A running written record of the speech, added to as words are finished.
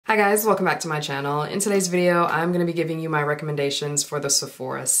Hi guys, welcome back to my channel. In today's video, I'm going to be giving you my recommendations for the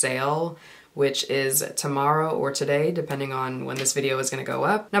Sephora sale, which is tomorrow or today, depending on when this video is going to go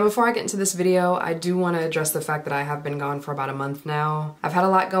up. Now, before I get into this video, I do want to address the fact that I have been gone for about a month now. I've had a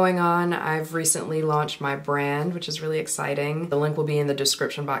lot going on. I've recently launched my brand, which is really exciting. The link will be in the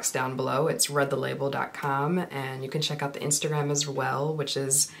description box down below. It's ruddthelabel.com, and you can check out the Instagram as well, which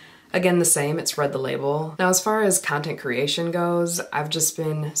is again the same, it's Rudd the Label. Now, as far as content creation goes, I've just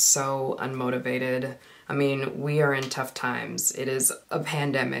been so unmotivated. I mean, we are in tough times. It is a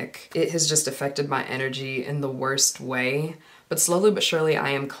pandemic. It has just affected my energy in the worst way. But slowly but surely, I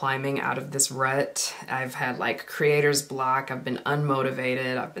am climbing out of this rut. I've had like creator's block. I've been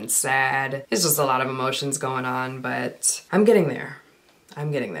unmotivated. I've been sad. It's just a lot of emotions going on, but I'm getting there.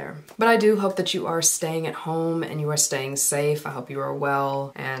 I'm getting there. But I do hope that you are staying at home and you are staying safe. I hope you are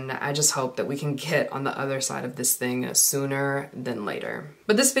well, and I just hope that we can get on the other side of this thing sooner than later.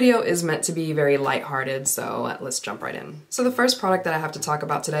 But this video is meant to be very lighthearted, so let's jump right in. So the first product that I have to talk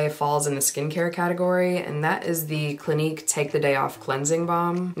about today falls in the skincare category, and that is the Clinique Take the Day Off Cleansing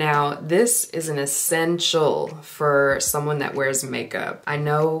Balm. Now, this is an essential for someone that wears makeup. I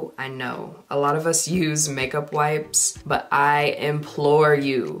know, a lot of us use makeup wipes, but I implore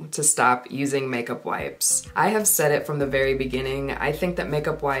you to stop using makeup wipes. I have said it from the very beginning. I think that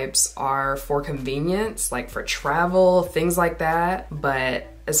makeup wipes are for convenience, like for travel, things like that, but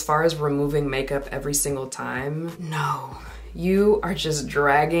as far as removing makeup every single time, no. You are just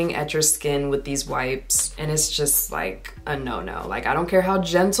dragging at your skin with these wipes, and it's just like a no-no. Like, I don't care how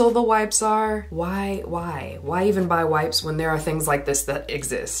gentle the wipes are. Why even buy wipes when there are things like this that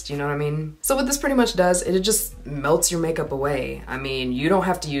exist? You know what I mean? So what this pretty much does, it just melts your makeup away. I mean, you don't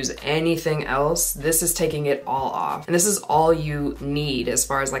have to use anything else. This is taking it all off. And this is all you need as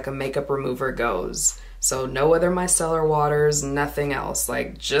far as like a makeup remover goes. So no other micellar waters, nothing else,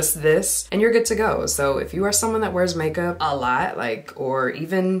 like just this, and you're good to go. So if you are someone that wears makeup a lot, like, or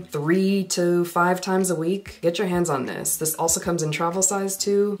even 3 to 5 times a week, get your hands on this. This also comes in travel size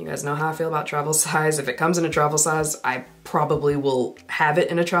too. You guys know how I feel about travel size. If it comes in a travel size, I probably will have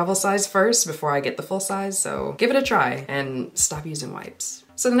it in a travel size first before I get the full size. So give it a try and stop using wipes.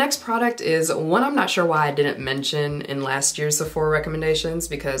 So the next product is one I'm not sure why I didn't mention in last year's Sephora recommendations,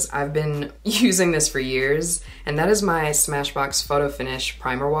 because I've been using this for years, and that is my Smashbox Photo Finish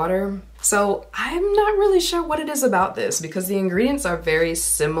Primer Water. So I'm not really sure what it is about this, because the ingredients are very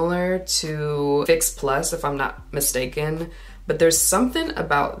similar to Fix Plus, if I'm not mistaken. But there's something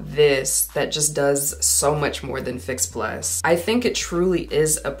about this that just does so much more than Fix Plus. I think it truly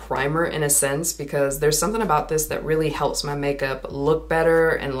is a primer in a sense, because there's something about this that really helps my makeup look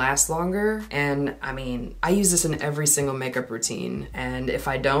better and last longer. And I mean, I use this in every single makeup routine. And if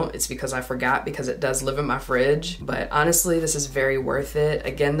I don't, it's because I forgot, because it does live in my fridge. But honestly, this is very worth it.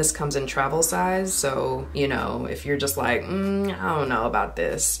 Again, this comes in travel size. So, you know, if you're just like, I don't know about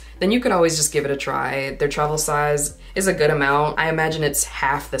this, then you could always just give it a try. Their travel size is a good amount. I imagine it's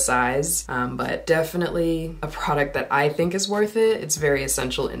half the size, but definitely a product that I think is worth it. It's very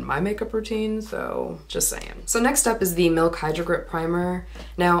essential in my makeup routine, so just saying. So next up is the Milk Hydro Grip Primer.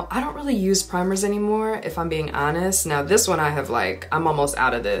 Now, I don't really use primers anymore, if I'm being honest. Now, this one I have like, I'm almost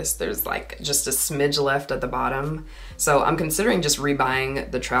out of this. There's like just a smidge left at the bottom. So I'm considering just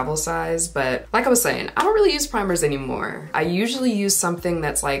rebuying the travel size, but like I was saying, I don't really use primers anymore. I usually use something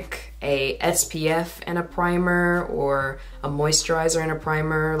that's like a SPF and a primer, or a moisturizer and a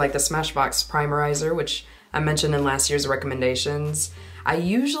primer, like the Smashbox Primerizer, which I mentioned in last year's recommendations. I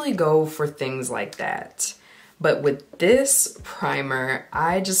usually go for things like that. But with this primer,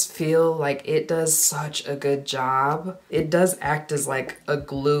 I just feel like it does such a good job. It does act as like a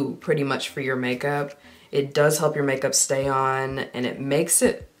glue pretty much for your makeup. It does help your makeup stay on, and it makes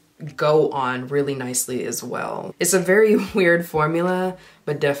it go on really nicely as well. It's a very weird formula,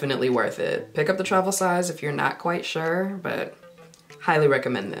 but definitely worth it. Pick up the travel size if you're not quite sure, but highly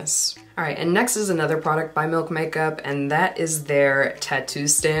recommend this. All right, and next is another product by Milk Makeup, and that is their tattoo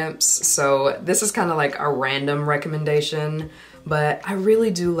stamps. So this is kind of like a random recommendation, but I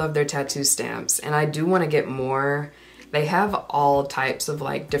really do love their tattoo stamps, and I do want to get more. They have all types of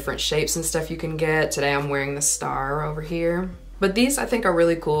like different shapes and stuff you can get. Today I'm wearing the star over here. But these I think are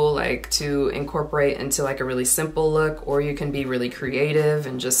really cool, like to incorporate into like a really simple look, or you can be really creative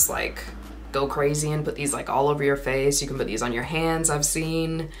and just like go crazy and put these like all over your face. You can put these on your hands, I've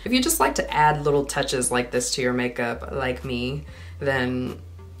seen. If you just like to add little touches like this to your makeup, like me, then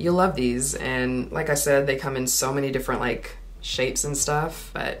you'll love these. And like I said, they come in so many different like shapes and stuff,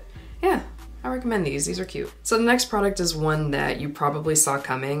 but yeah. I recommend these. These are cute. So the next product is one that you probably saw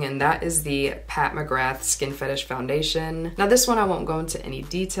coming, and that is the McGrath Skin Fetish foundation. Now this one I won't go into any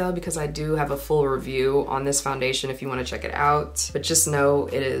detail because I do have a full review on this foundation if you want to check it out. But just know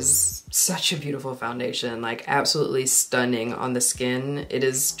it is such a beautiful foundation, like absolutely stunning on the skin. It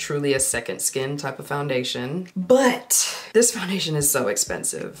is truly a second skin type of foundation. But this foundation is so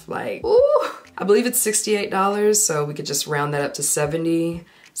expensive. Like, ooh, I believe it's $68, so we could just round that up to 70.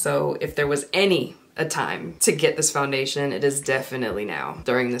 So if there was a time to get this foundation, it is definitely now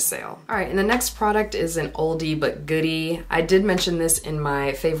during this sale. All right, and the next product is an oldie but goodie. I did mention this in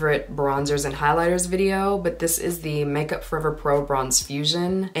my favorite bronzers and highlighters video, but this is the Makeup Forever Pro Bronze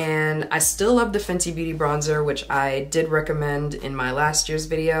Fusion. And I still love the Fenty Beauty bronzer, which I did recommend in my last year's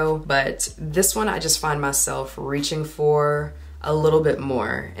video, but this one I just find myself reaching for a little bit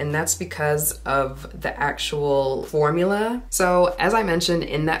more, and that's because of the actual formula. So as I mentioned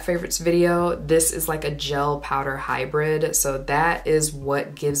in that favorites video, this is like a gel powder hybrid, so that is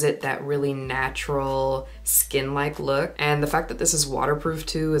what gives it that really natural skin-like look. And the fact that this is waterproof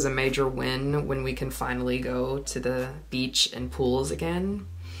too is a major win when we can finally go to the beach and pools again.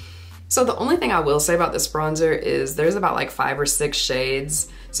 So the only thing I will say about this bronzer is there's about like 5 or 6 shades.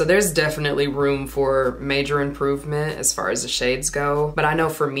 So there's definitely room for major improvement as far as the shades go. But I know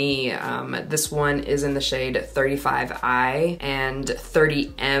for me, this one is in the shade 35i, and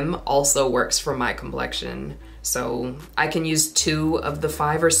 30M also works for my complexion. So I can use 2 of the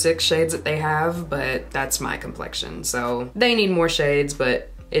 5 or 6 shades that they have, but that's my complexion. So they need more shades, but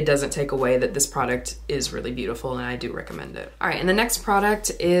it doesn't take away that this product is really beautiful and I do recommend it. All right, and the next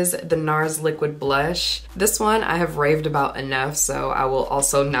product is the NARS Liquid Blush. This one I have raved about enough, so I will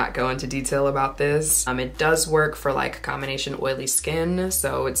also not go into detail about this. It does work for like combination oily skin,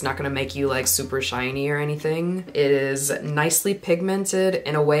 so it's not gonna make you like super shiny or anything. It is nicely pigmented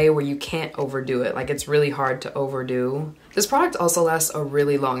in a way where you can't overdo it. Like, it's really hard to overdo. This product also lasts a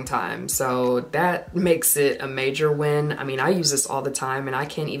really long time, so that makes it a major win. I mean, I use this all the time and I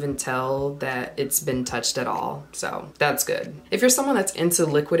can't even tell that it's been touched at all, so that's good. If you're someone that's into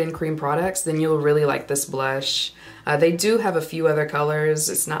liquid and cream products, then you'll really like this blush. They do have a few other colors.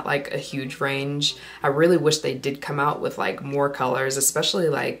 It's not like a huge range. I really wish they did come out with like more colors, especially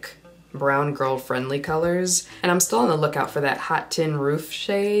like brown girl friendly colors. And I'm still on the lookout for that Hot Tin Roof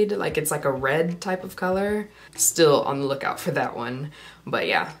shade. Like, it's like a red type of color. Still on the lookout for that one. But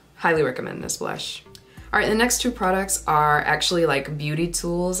yeah, highly recommend this blush. All right, the next 2 products are actually like beauty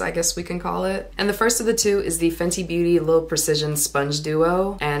tools, I guess we can call it. And the first of the 2 is the Fenty Beauty Little Precision Sponge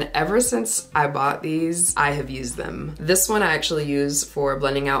Duo. And ever since I bought these, I have used them. This one I actually use for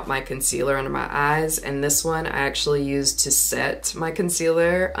blending out my concealer under my eyes, and this one I actually use to set my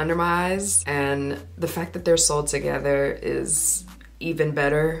concealer under my eyes. And the fact that they're sold together is even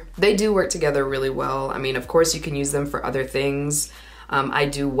better. They do work together really well. I mean, of course you can use them for other things. I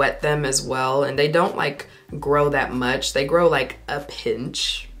do wet them as well, and they don't like grow that much. They grow like a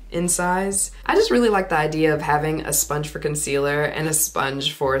pinch in size. I just really like the idea of having a sponge for concealer and a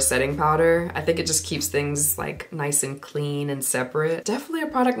sponge for setting powder. I think it just keeps things like nice and clean and separate. Definitely a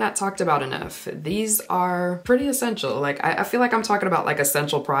product not talked about enough. These are pretty essential. Like, I feel like I'm talking about like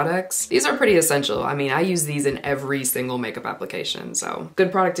essential products. These are pretty essential. I mean, I use these in every single makeup application, so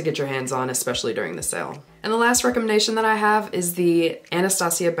good product to get your hands on, especially during the sale. And the last recommendation that I have is the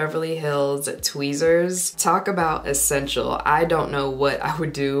Anastasia Beverly Hills tweezers. Talk about essential. I don't know what I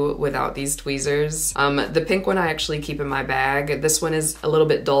would do without these tweezers. The pink one I actually keep in my bag. This one is a little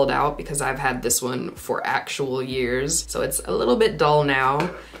bit dulled out because I've had this one for actual years, so it's a little bit dull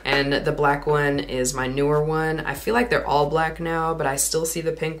now. And the black one is my newer one. I feel like they're all black now, but I still see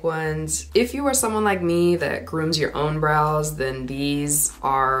the pink ones. If you are someone like me that grooms your own brows, then these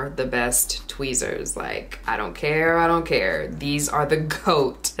are the best tweezers. Like, I don't care, I don't care. These are the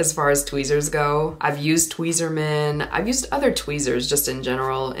GOAT as far as tweezers go. I've used Tweezerman, I've used other tweezers just in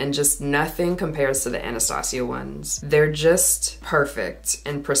general, and just nothing compares to the Anastasia ones. They're just perfect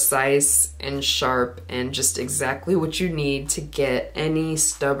and precise and sharp and just exactly what you need to get any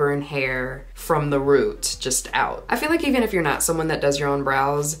stubborn hair from the root just out. I feel like even if you're not someone that does your own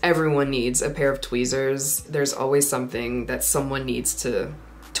brows, everyone needs a pair of tweezers. There's always something that someone needs to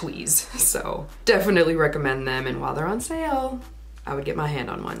tweeze, so definitely recommend them, and while they're on sale, I would get my hand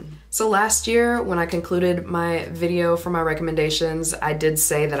on one. So last year, when I concluded my video for my recommendations, I did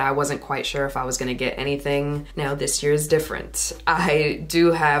say that I wasn't quite sure if I was gonna get anything. Now this year is different. I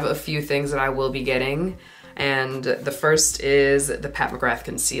do have a few things that I will be getting, And the first is the McGrath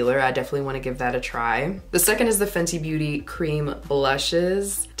Concealer. I definitely want to give that a try. The second is the Fenty Beauty Cream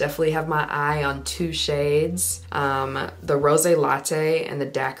Blushes. Definitely have my eye on two shades. The Rosé Latte and the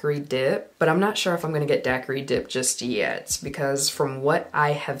Daquiri Dip. But I'm not sure if I'm going to get Daquiri Dip just yet, because from what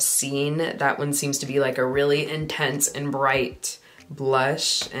I have seen, that one seems to be like a really intense and bright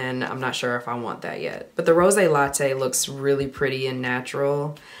blush, and I'm not sure if I want that yet. But the Rosé Latte looks really pretty and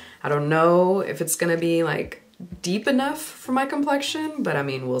natural. I don't know if it's gonna be like deep enough for my complexion, but I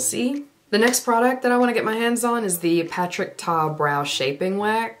mean, we'll see. The next product that I wanna get my hands on is the Patrick Ta Brow Shaping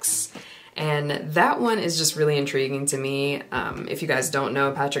Wax. And that one is just really intriguing to me. If you guys don't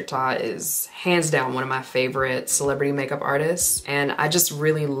know, Patrick Ta is hands down one of my favorite celebrity makeup artists. And I just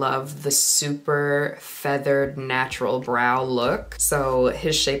really love the super feathered natural brow look. So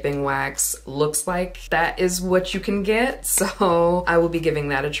his shaping wax looks like that is what you can get. So I will be giving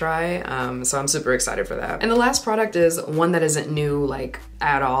that a try. So I'm super excited for that. And the last product is one that isn't new like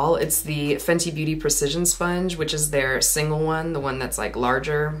at all. It's the Fenty Beauty Precision Sponge, which is their single one, the one that's like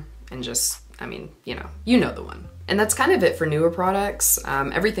larger. And just, I mean, you know the one. And that's kind of it for newer products.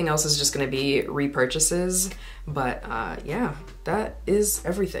 Everything else is just gonna be repurchases, but yeah, that is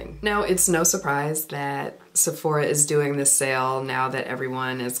everything. Now, it's no surprise that Sephora is doing this sale now that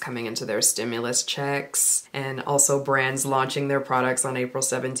everyone is coming into their stimulus checks, and also brands launching their products on April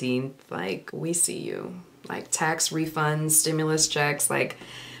 17th. Like, we see you. Like tax refunds, stimulus checks, like,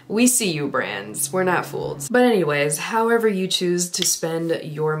 we see you, brands. We're not fooled. But anyways, however you choose to spend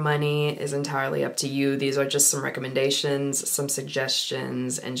your money is entirely up to you. These are just some recommendations, some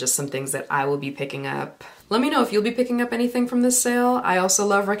suggestions, and just some things that I will be picking up. Let me know if you'll be picking up anything from this sale. I also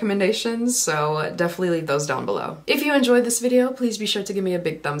love recommendations, so definitely leave those down below. If you enjoyed this video, please be sure to give me a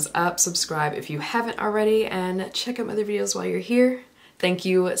big thumbs up, subscribe if you haven't already, and check out my other videos while you're here. Thank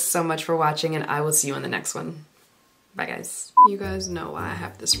you so much for watching, and I will see you in the next one. Bye, guys. You guys know why I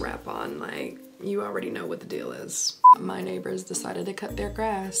have this wrap on. Like, you already know what the deal is. My neighbors decided to cut their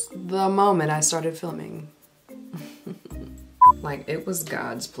grass the moment I started filming. Like, it was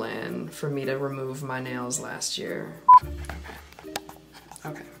God's plan for me to remove my nails last year.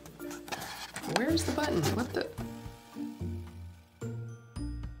 Okay. Where's the button? What the?